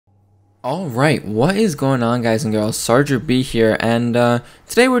Alright, what is going on, guys and girls? Sarger B here, and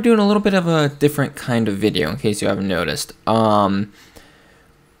today we're doing a little bit of a different kind of video, in case you haven't noticed. We're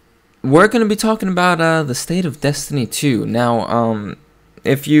going to be talking about the state of Destiny 2. Now,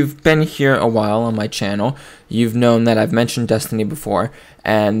 if you've been here a while on my channel, you've known that I've mentioned Destiny before,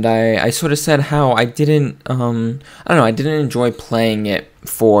 and I sort of said how I didn't, I don't know, I didn't enjoy playing it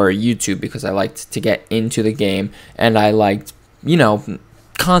for YouTube because I liked to get into the game, and I liked,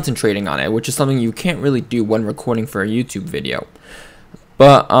 concentrating on it, which is something you can't really do when recording for a YouTube video.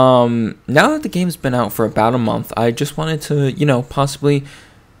 But now that the game's been out for about a month, I just wanted to, possibly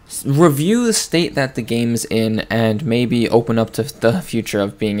review the state that the game's in and maybe open up to the future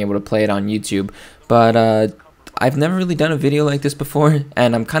of being able to play it on YouTube. But I've never really done a video like this before,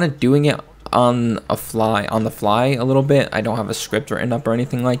 and I'm kind of doing it on the fly a little bit. I don't have a script written up or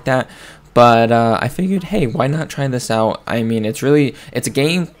anything like that. But I figured, hey, why not try this out? I mean, it's a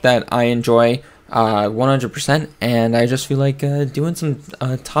game that I enjoy 100%, and I just feel like doing some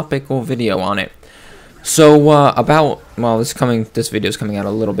topical video on it. So this video is coming out a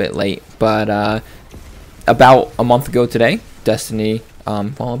little bit late, but about a month ago today, Destiny,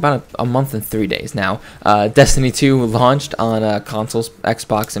 about a month and 3 days now, Destiny 2 launched on consoles,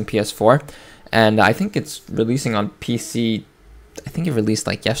 Xbox and PS4, and I think it's releasing on PC. I think it released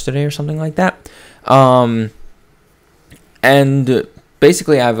like yesterday or something like that. And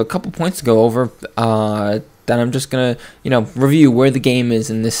basically I have a couple points to go over that I'm just gonna review where the game is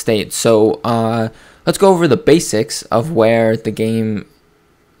in this state. So let's go over the basics of where the game,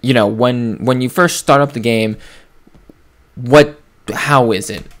 when you first start up the game, how is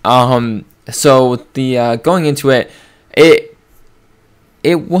it? So the going into it,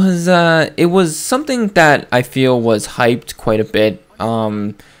 it was something that I feel was hyped quite a bit,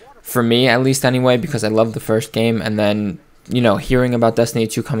 for me at least anyway, because I loved the first game, and then, hearing about Destiny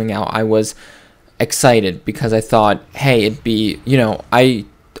 2 coming out, I was excited because I thought, hey, it'd be,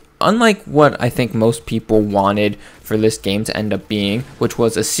 unlike what I think most people wanted for this game to end up being, which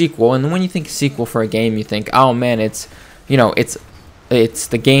was a sequel, and when you think sequel for a game, you think, oh man, it's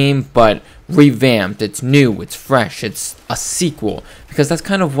the game, but revamped, it's new, it's fresh, it's a sequel, because that's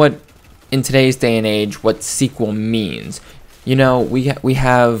kind of what, in today's day and age, what sequel means. We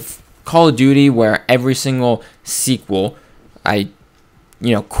have Call of Duty, where every single sequel, I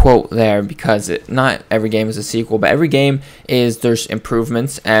quote there, because not every game is a sequel, but every game there's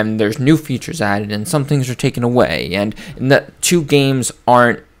improvements and there's new features added and some things are taken away, and the two games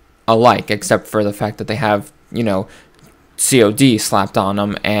aren't alike except for the fact that they have COD slapped on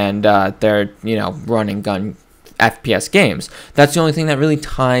them, and they're run and gun FPS games. That's the only thing that really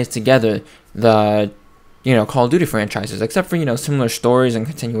ties together the Call of Duty franchises, except for similar stories and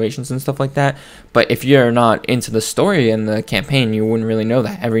continuations and stuff like that. But if you're not into the story and the campaign, you wouldn't really know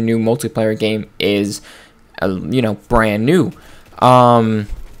that. Every new multiplayer game is brand new. I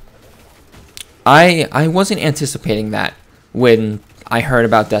wasn't anticipating that when I heard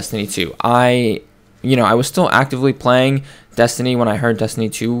about Destiny 2. I was still actively playing Destiny when I heard Destiny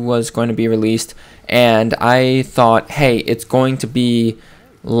 2 was going to be released, and I thought, hey, it's going to be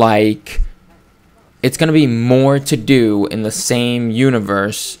more to do in the same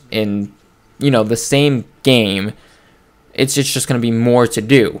universe, in the same game. It's just going to be more to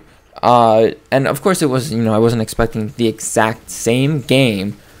do, and of course it was, I wasn't expecting the exact same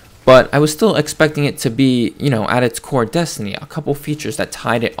game, but I was still expecting it to be, at its core Destiny, a couple features that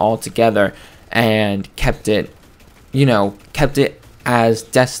tied it all together and kept it as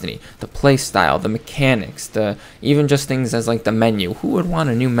Destiny. The playstyle, the mechanics, even just things as like the menu. Who would want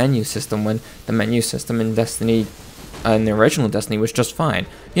a new menu system when the menu system in Destiny, in the original Destiny, was just fine?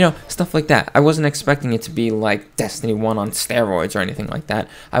 Stuff like that. I wasn't expecting it to be like Destiny 1 on steroids or anything like that.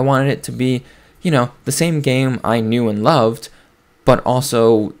 I wanted it to be, the same game I knew and loved, but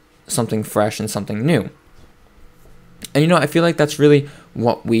also something fresh and something new. And I feel like that's really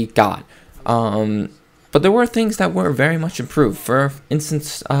what we got. But there were things that were very much improved. For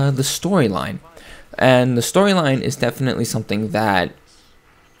instance, the storyline. And the storyline is definitely something that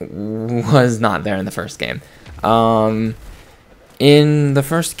was not there in the first game. In the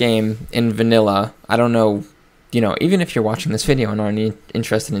first game, in vanilla, I don't know, even if you're watching this video and aren't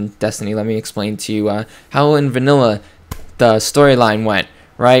interested in Destiny, let me explain to you how in vanilla the storyline went,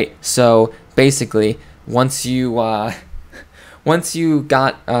 right? So basically, once you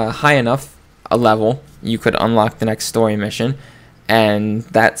got high enough a level, you could unlock the next story mission, and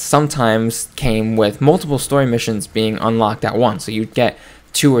that sometimes came with multiple story missions being unlocked at once. So you'd get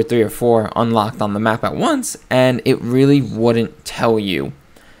 2 or 3 or 4 unlocked on the map at once, and it really wouldn't tell you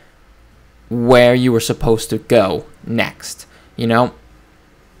where you were supposed to go next.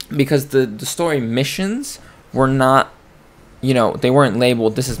 because the story missions were not, you know, they weren't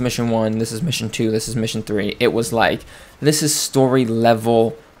labeled, this is mission 1, this is mission 2, this is mission 3. It was like, this is story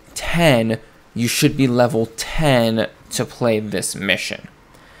level 10, you should be level 10 to play this mission.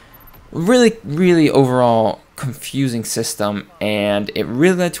 Really, really overall confusing system, and it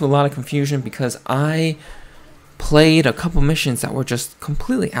really led to a lot of confusion because I played a couple missions that were just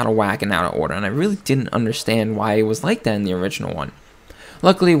completely out of whack and out of order, and I really didn't understand why it was like that in the original one.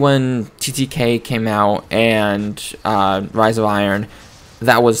 Luckily, when TTK came out and Rise of Iron,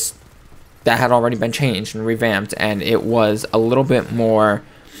 that had already been changed and revamped, and it was a little bit more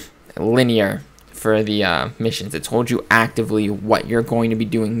linear for the missions. It told you actively what you're going to be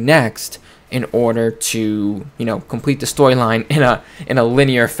doing next in order to, you know, complete the storyline in a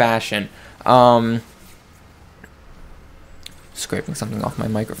linear fashion. Scraping something off my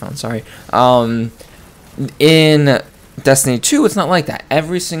microphone, sorry. In Destiny 2, it's not like that.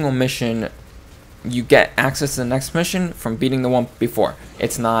 Every single mission, you get access to the next mission from beating the one before.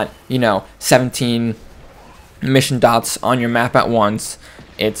 It's not, you know, 17 mission dots on your map at once.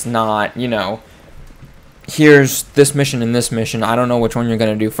 It's not, you know, here's this mission and this mission. I don't know which one you're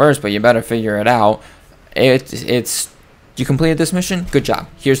going to do first, but you better figure it out. It's you completed this mission, good job.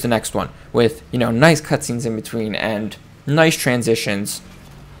 Here's the next one with, you know, nice cutscenes in between and nice transitions.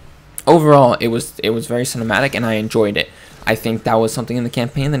 Overall, it was very cinematic, and I enjoyed it. I think that was something in the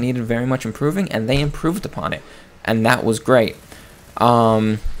campaign that needed very much improving, and they improved upon it, and that was great.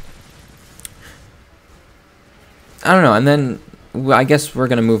 I don't know, and then I guess we're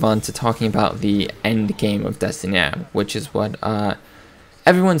gonna move on to talking about the end game of Destiny now, which is what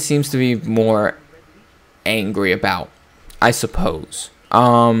everyone seems to be more angry about, I suppose.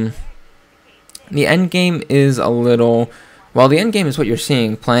 The end game is a little... Well, the end game is what you're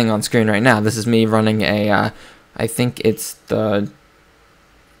seeing playing on screen right now. This is me running a, I think it's the...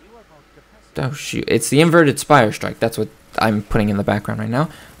 Oh, shoot. It's the Inverted Spire Strike. That's what I'm putting in the background right now.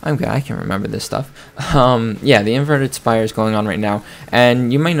 I'm good. I can remember this stuff. Yeah, the Inverted Spire is going on right now.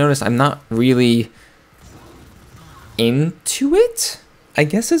 And you might notice I'm not really into it, I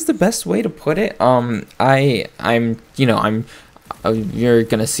guess is the best way to put it. You're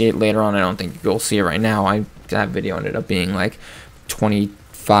gonna see it later on. I don't think you'll see it right now. That video ended up being like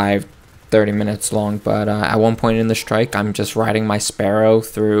 25-30 minutes long, but at one point in the strike, I'm just riding my Sparrow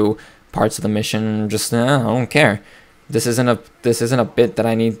through parts of the mission. Just I don't care. This isn't a bit that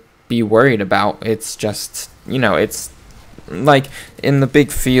I need to be worried about. It's just, you know, it's like in the big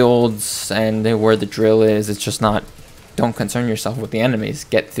fields and where the drill is. It's just not. Don't concern yourself with the enemies.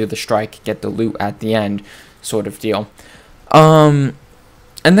 Get through the strike. Get the loot at the end, sort of deal. And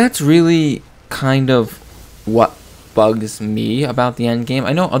that's really kind of what bugs me about the end game.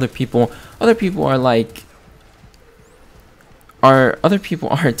 I know other people are like, other people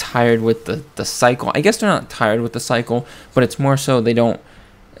are tired with the cycle. I guess they're not tired with the cycle, but it's more so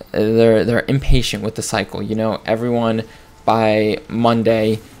they're impatient with the cycle. You know, everyone by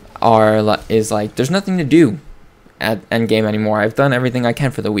Monday is like, there's nothing to do at endgame anymore. I've done everything I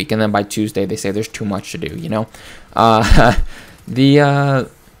can for the week, and then by Tuesday they say there's too much to do. You know, I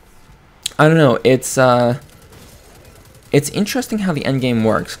don't know. It's interesting how the endgame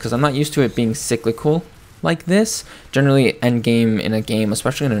works, because I'm not used to it being cyclical like this. Generally, endgame in a game,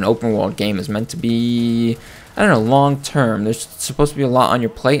 especially in an open world game, is meant to be, I don't know, long term. There's supposed to be a lot on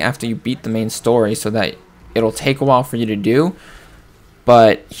your plate after you beat the main story, so that it'll take a while for you to do.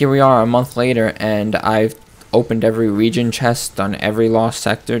 But here we are a month later, and I've opened every region chest, done every lost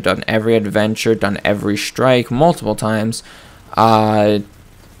sector, done every adventure, done every strike multiple times.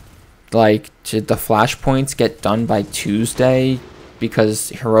 Like, the flashpoints get done by Tuesday because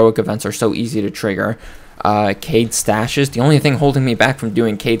heroic events are so easy to trigger. Cade stashes. The only thing holding me back from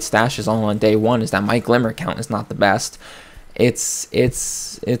doing Cade stashes all on day one is that my glimmer count is not the best. It's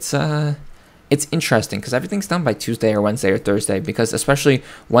interesting because everything's done by Tuesday or Wednesday or Thursday, because especially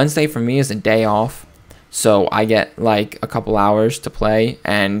Wednesday for me is a day off, so I get like a couple hours to play,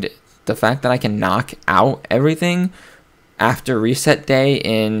 and the fact that I can knock out everything after reset day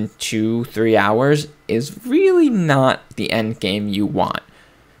in 2-3 hours is really not the end game you want.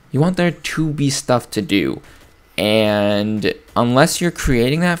 You want there to be stuff to do, and unless you're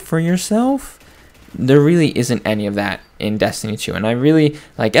creating that for yourself, there really isn't any of that in Destiny 2. And I really,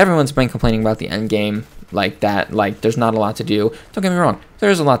 like, everyone's been complaining about the end game like that, like there's not a lot to do. Don't get me wrong,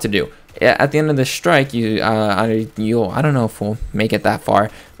 there's a lot to do. At the end of this strike, I don't know if we'll make it that far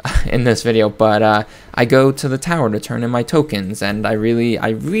in this video, but I go to the tower to turn in my tokens, and I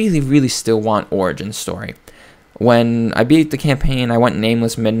really still want Origin Story. When I beat the campaign, I went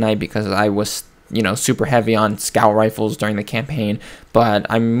Nameless Midnight because I was super heavy on scout rifles during the campaign, but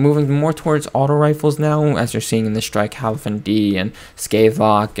I'm moving more towards auto rifles now, as you're seeing in the Strike Halfin D and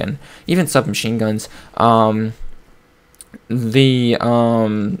Scavelock and even submachine guns. I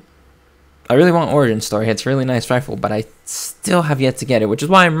really want Origin Story. It's a really nice rifle, but I still have yet to get it, which is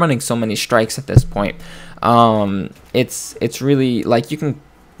why I'm running so many strikes at this point. It's really like you can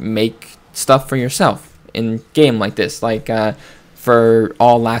make stuff for yourself in game like this. Like for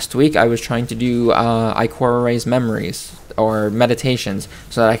all last week, I was trying to do Ikora Ray's memories or meditations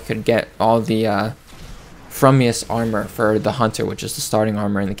so that I could get all the Frumious armor for the Hunter, which is the starting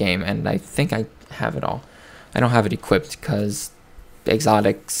armor in the game, and I think I have it all. I don't have it equipped because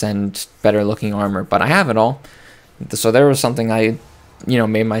exotics and better looking armor, but I have it all. So there was something I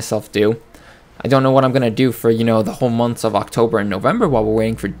made myself do. I don't know what I'm gonna do for the whole months of October and November while we're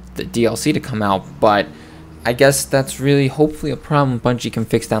waiting for the DLC to come out, but I guess that's really hopefully a problem Bungie can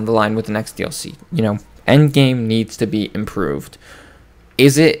fix down the line with the next DLC. Endgame needs to be improved.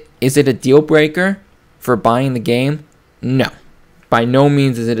 Is it a deal breaker for buying the game? No, by no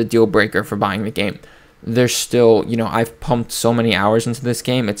means is it a deal breaker for buying the game. There's still, I've pumped so many hours into this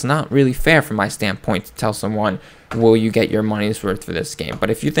game. It's not really fair from my standpoint to tell someone, will you get your money's worth for this game?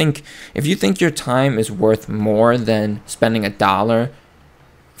 But if you think your time is worth more than spending $1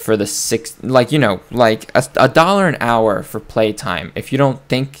 for the $1 an hour for playtime, if you don't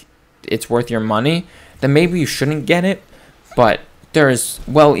think it's worth your money, then maybe you shouldn't get it. But there's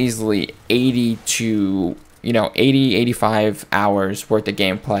well easily 80 to 85 hours worth of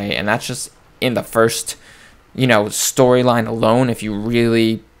gameplay, and that's just in the first storyline alone. If you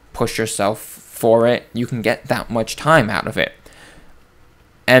really push yourself for it, you can get that much time out of it,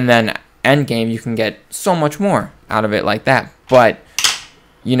 and then endgame you can get so much more out of it like that. But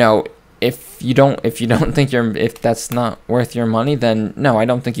if you don't think if that's not worth your money, then no, I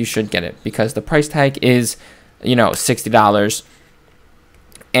don't think you should get it, because the price tag is $60,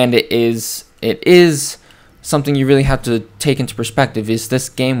 and it is something you really have to take into perspective. Is this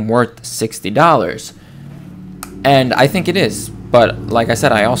game worth $60? And I think it is. But like I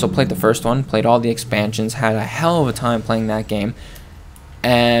said, I also played the first one, played all the expansions, had a hell of a time playing that game,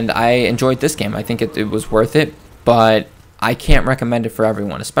 and I enjoyed this game. I think it was worth it, but I can't recommend it for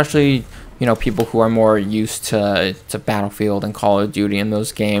everyone, especially people who are more used to Battlefield and Call of Duty and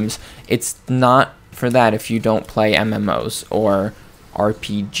those games. It's not for that if you don't play MMOs or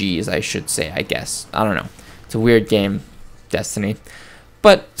RPGs, I should say, I guess. I don't know. It's a weird game, Destiny.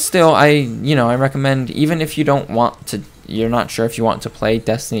 But still, I recommend, even if you're not sure if you want to play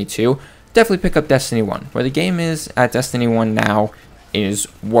Destiny 2, definitely pick up Destiny 1. Where the game is at Destiny 1 now is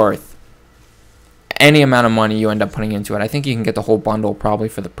worth any amount of money you end up putting into it. I think you can get the whole bundle probably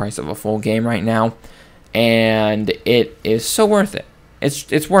for the price of a full game right now, and it is so worth it.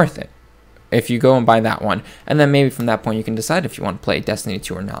 It's worth it if you go and buy that one, and then maybe from that point you can decide if you want to play Destiny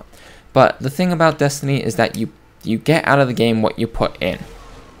 2 or not. But the thing about Destiny is that you get out of the game what you put in,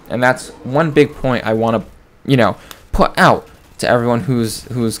 and that's one big point I want to put out to everyone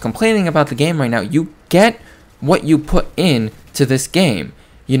who's complaining about the game right now. You get what you put in to this game.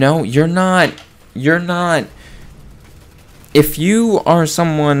 You're not if you are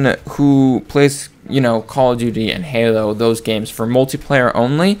someone who plays Call of Duty and Halo, those games for multiplayer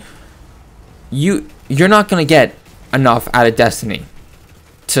only, you're not going to get enough out of Destiny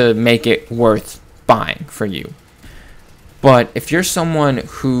to make it worth buying for you. But if you're someone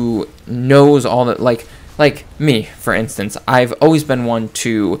who knows all that, like me, for instance, I've always been one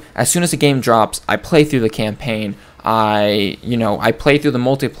to, as soon as a game drops, I play through the campaign. I play through the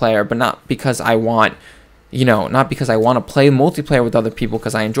multiplayer, but not because I want to play multiplayer with other people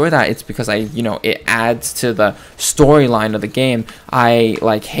because I enjoy that. It's because it adds to the storyline of the game. I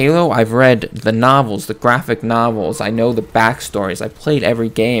like Halo. I've read the novels, the graphic novels. I know the backstories. I played every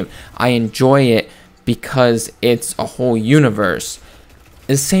game. I enjoy it because it's a whole universe.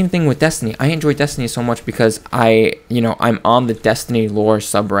 The same thing with Destiny. I enjoy Destiny so much because I'm on the Destiny lore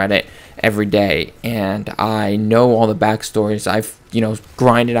subreddit every day, and I know all the backstories. I've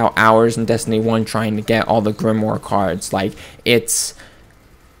grinded out hours in Destiny 1 trying to get all the Grimoire cards. Like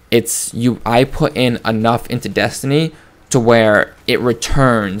I put in enough into Destiny to where it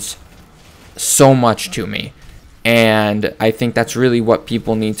returns so much to me, and I think that's really what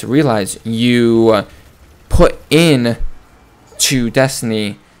people need to realize. You put in to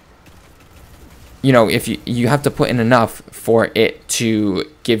Destiny, if you have to put in enough for it to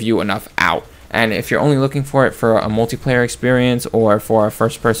give you enough out. And if you're only looking for it for a multiplayer experience or for a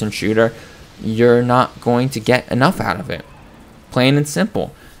first-person shooter, you're not going to get enough out of it. Plain and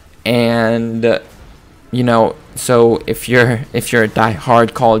simple. And you know, so if you're a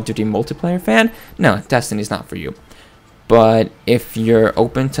die-hard Call of Duty multiplayer fan, no, Destiny's not for you. But if you're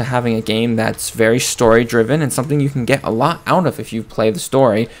open to having a game that's very story-driven and something you can get a lot out of if you play the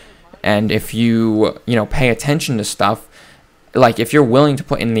story, and if you know, pay attention to stuff, like if you're willing to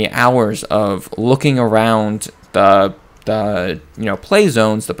put in the hours of looking around the you know, play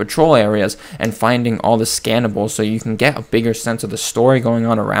zones, the patrol areas, and finding all the scannables so you can get a bigger sense of the story going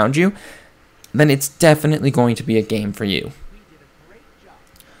on around you, then it's definitely going to be a game for you.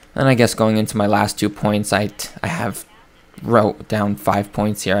 And I guess going into my last 2 points, I have wrote down 5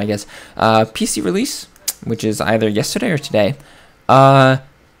 points here, I guess. PC release, which is either yesterday or today.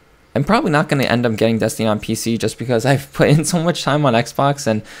 I'm probably not going to end up getting Destiny on PC just because I've put in so much time on Xbox,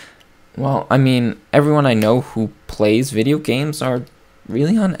 and, well, I mean, everyone I know who plays video games are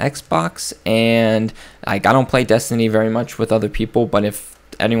really on Xbox, and like, I don't play Destiny very much with other people, but if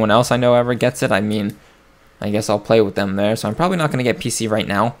anyone else I know ever gets it, I mean, I guess I'll play with them there. So I'm probably not going to get PC right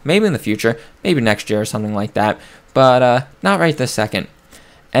now. Maybe in the future, maybe next year or something like that, but not right this second.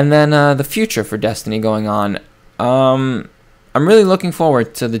 And then the future for Destiny going on. I'm really looking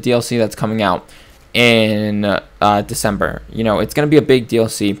forward to the DLC that's coming out in December. You know, it's going to be a big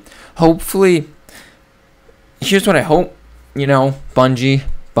DLC. Hopefully, here's what I hope. You know,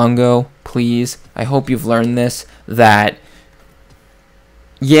 Bungo, please. I hope you've learned this, that,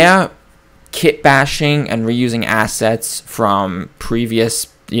 yeah, kit bashing and reusing assets from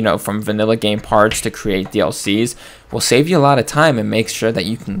previous, you know, from vanilla game parts to create DLCs will save you a lot of time and make sure that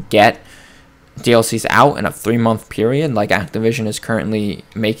you can get DLCs out in a 3-month period like Activision is currently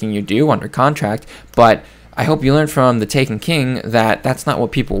making you do under contract. But I hope you learned from The Taken King that that's not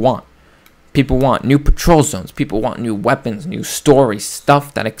what people want. People want new patrol zones. People want new weapons, new stories,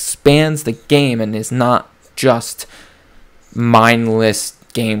 stuff that expands the game and is not just mindless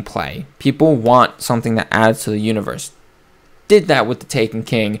gameplay. People want something that adds to the universe. Did that with The Taken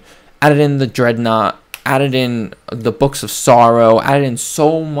King. Added in the Dreadnought. Added in the Books of Sorrow. Added in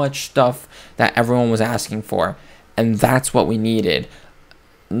so much stuff that everyone was asking for, and that's what we needed.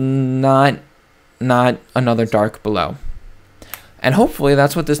 Not another Dark Below. And hopefully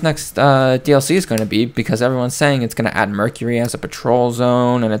that's what this next DLC is going to be, because everyone's saying it's going to add Mercury as a patrol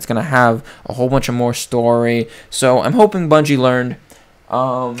zone, and it's going to have a whole bunch of more story. So I'm hoping Bungie learned.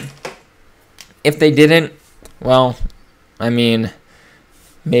 If they didn't, well, I mean,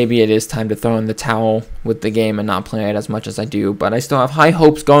 maybe it is time to throw in the towel with the game and not play it as much as I do. But I still have high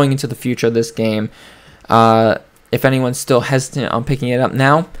hopes going into the future of this game. If anyone's still hesitant on picking it up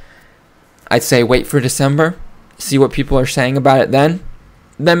now, I'd say wait for December. See what people are saying about it then.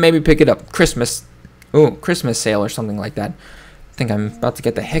 Then maybe pick it up. Christmas sale or something like that. I think I'm about to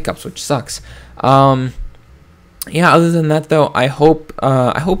get the hiccups, which sucks. Yeah, other than that, though, I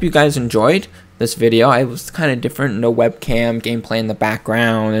hope you guys enjoyed this video. I was kind of different, no webcam, gameplay in the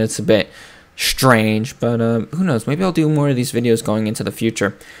background, and it's a bit strange, but who knows, maybe I'll do more of these videos going into the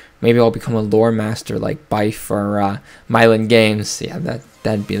future. Maybe I'll become a lore master like Bife or Mylan Games. Yeah,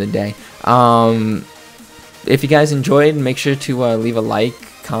 that'd be the day. If you guys enjoyed, make sure to leave a like,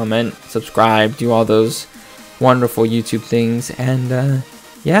 comment, subscribe, do all those wonderful YouTube things, and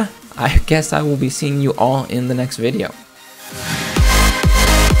yeah, I guess I will be seeing you all in the next video.